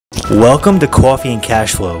Welcome to Coffee and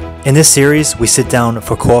Cash Flow. In this series, we sit down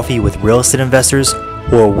for coffee with real estate investors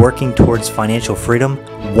who are working towards financial freedom,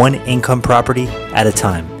 one income property at a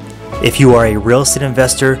time. If you are a real estate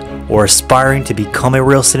investor or aspiring to become a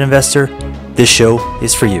real estate investor, this show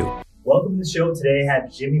is for you. Welcome to the show. Today I have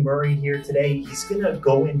Jimmy Murray here today. He's going to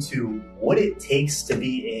go into what it takes to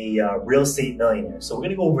be a real estate millionaire. So we're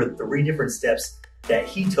going to go over 3 different steps that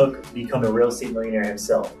he took to become a real estate millionaire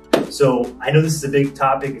himself. So I know this is a big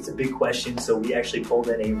topic, it's a big question, so we actually pulled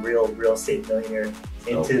in a real estate millionaire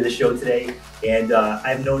into the show today. And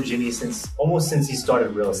I've known Jimmy almost since he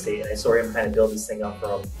started real estate, and I saw him kind of build this thing up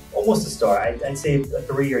from almost the start. I'd say a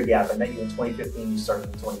 3-year gap. I met you in 2015, you started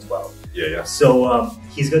in 2012. Yeah. So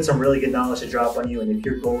he's got some really good knowledge to drop on you, and if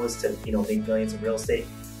your goal is to make millions in real estate,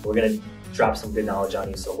 we're gonna drop some good knowledge on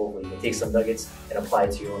you, so hopefully you can take some nuggets and apply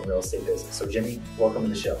it to your own real estate business. So Jimmy, welcome to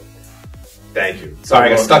the show. Thank you. Sorry,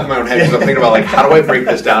 I got stuck in my own head because I'm thinking about how do I break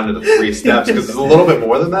this down into 3 steps? Because it's a little bit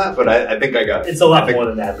more than that, but I think I got it. It's a lot more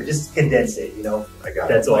than that, but just condense it, I got it.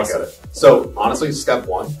 That's awesome. I got it. So honestly, step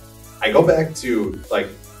 1, I go back to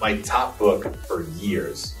my top book for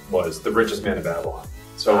years was The Richest Man in Babylon.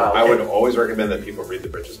 So I would always recommend that people read The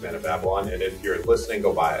Richest Man in Babylon. And if you're listening,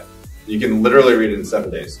 go buy it. You can literally read it in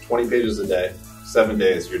 7 days, 20 pages a day, 7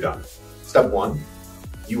 days, you're done. Step 1,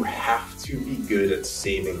 you have to be good at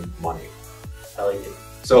saving money. I like it.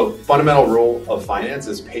 So fundamental rule of finance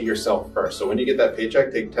is pay yourself first. So when you get that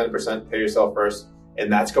paycheck, take 10%, pay yourself first,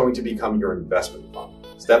 and that's going to become your investment fund.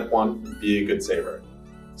 Step 1, be a good saver.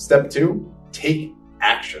 Step 2, take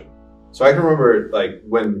action. So I can remember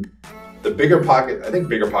when the Bigger Pocket, I think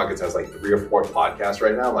Bigger Pockets has 3 or 4 podcasts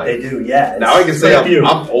right now. They do, yeah. Now I can say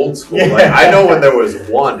I'm old school. Yeah. I know when there was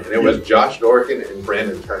one, and it was Josh Dorkin and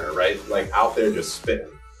Brandon Turner, right? out there just spitting.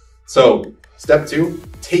 So step 2,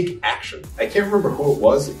 take action. I can't remember who it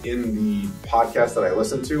was in the podcast that I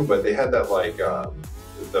listened to, but they had that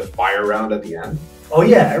the fire round at the end. Oh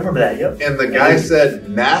yeah, I remember that, yep. And the guy said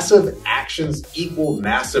massive actions equal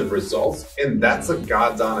massive results, and that's a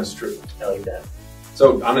God's honest truth. I like that.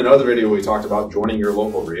 So on another video, we talked about joining your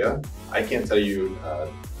local RIA. I can't tell you,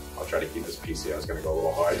 I'll try to keep this PC, I was gonna go a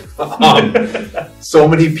little hard. So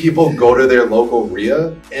many people go to their local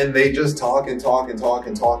RIA and they just talk and talk and talk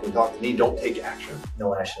and talk and talk and they don't take action.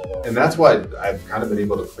 No action at all. And that's why I've kind of been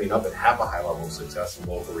able to clean up and have a high level of success in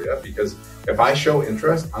local RIA, because if I show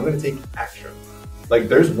interest, I'm gonna take action.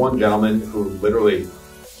 There's one gentleman who literally,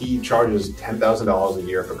 he charges $10,000 a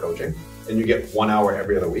year for coaching and you get 1 hour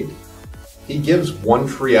every other week. He gives 1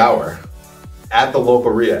 free hour at the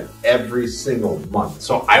local RIA every single month.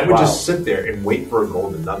 So I would just sit there and wait for a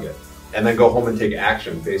golden nugget and then go home and take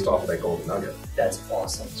action based off of that golden nugget. That's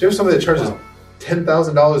awesome. So here's somebody that charges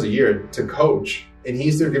 $10,000 a year to coach and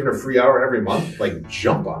he's there giving a free hour every month.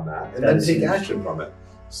 Jump on that and then take action from it.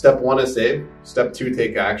 Step 1 is save. Step 2,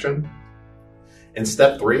 take action. And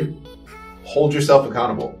step 3, hold yourself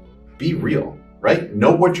accountable. Be real. Right?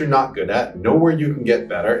 Know what you're not good at, know where you can get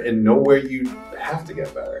better, and know where you have to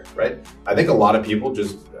get better, right? I think a lot of people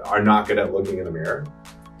just are not good at looking in the mirror.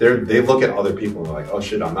 They look at other people and they're like, oh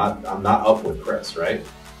shit, I'm not up with Chris, right?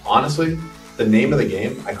 Honestly, the name of the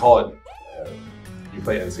game, I call it, you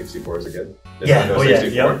play N64 as a kid? Nintendo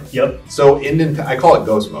 64? Yep. So I call it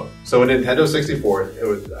ghost mode. So in Nintendo 64,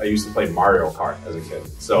 I used to play Mario Kart as a kid.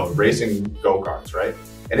 So racing go-karts, right?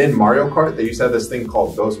 And in Mario Kart, they used to have this thing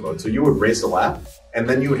called ghost mode. So you would race a lap, and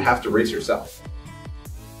then you would have to race yourself,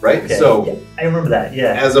 right? Okay. So yeah, I remember that,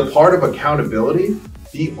 yeah. As a part of accountability,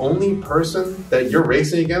 the only person that you're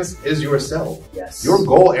racing against is yourself. Yes. Your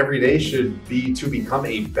goal every day should be to become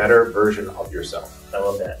a better version of yourself. I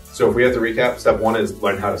love that. So if we have to recap, step 1 is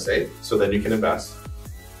learn how to save, so then you can invest.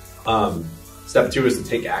 Step 2 is to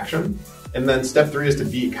take action. And then step 3 is to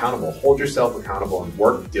be accountable. Hold yourself accountable and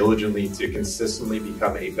work diligently to consistently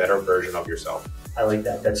become a better version of yourself. I like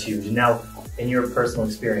that. That's huge. And now, in your personal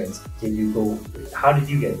experience, how did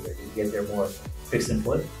you get there? Did you get there more fix and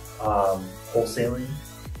flip, wholesaling,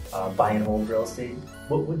 buy and hold real estate?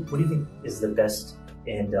 What do you think is the best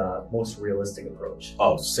and most realistic approach?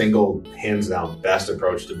 Oh, single, hands down, best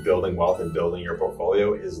approach to building wealth and building your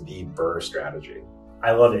portfolio is the BRRRR strategy.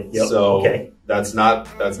 I love it. Yep. So that's not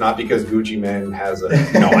because Gucci Man has a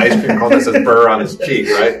ice cream cone that says BRRRR on his cheek,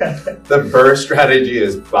 right? The BRRRR strategy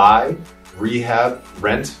is buy, rehab,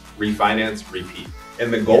 rent, refinance, repeat.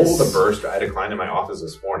 And the goal of the BRRRR strategy, I had a client in my office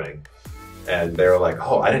this morning, and they were like,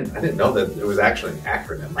 "Oh, I didn't know that it was actually an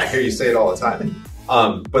acronym. I hear you say it all the time."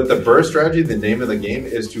 But the BRRRR strategy, the name of the game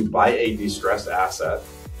is to buy a distressed asset,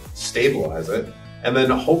 stabilize it, and then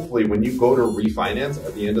hopefully when you go to refinance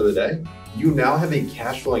at the end of the day, you now have a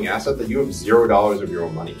cash flowing asset that you have $0 of your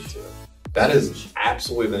own money into. That is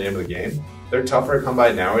absolutely the name of the game. They're tougher to come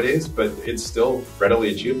by nowadays, but it's still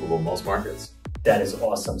readily achievable in most markets. That is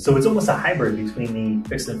awesome. So it's almost a hybrid between the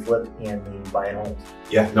fix and flip and the buy and hold.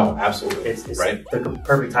 Yeah, no, absolutely. It's right? the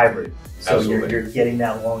perfect hybrid. So Absolutely. you're getting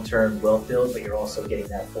that long-term wealth build, but you're also getting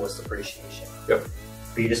that forced appreciation. Yep.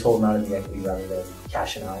 But you're just holding on to the equity rather than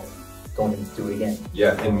cashing out and going to do it again.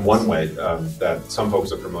 Yeah, in one way that some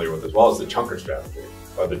folks are familiar with as well is the chunker strategy,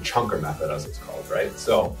 or the chunker method as it's called, right?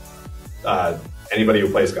 So anybody who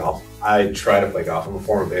plays golf, I try to play golf. I'm a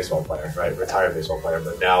former baseball player, right? Retired baseball player,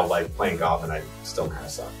 but now like playing golf and I still kind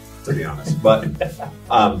of suck, to be honest. But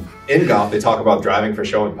in golf, they talk about driving for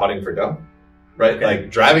show and putting for dough, right? Okay.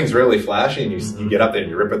 Like driving's really flashy and you get up there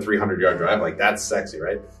and you rip a 300-yard drive, like that's sexy,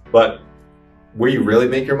 right? But where you really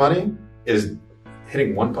make your money is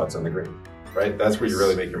hitting one putts on the green, right? That's where you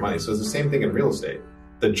really make your money. So it's the same thing in real estate.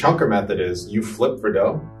 The chunker method is you flip for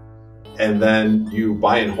dough and then you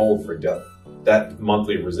buy and hold for dough, that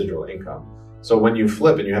monthly residual income. So when you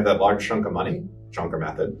flip and you have that large chunk of money, chunker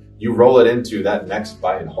method, you roll it into that next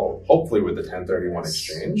buy and hold, hopefully with the 1031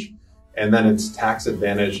 exchange. And then it's tax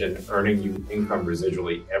advantage and earning you income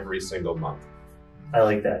residually every single month. I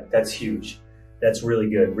like that. That's huge. That's really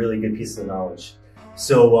good piece of knowledge.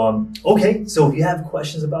 So, okay, so if you have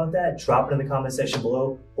questions about that, drop it in the comment section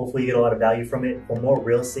below. Hopefully you get a lot of value from it. For more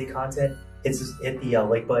real estate content, hit the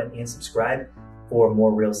like button and subscribe for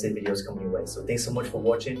more real estate videos coming your way. So thanks so much for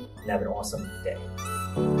watching and have an awesome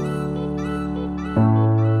day.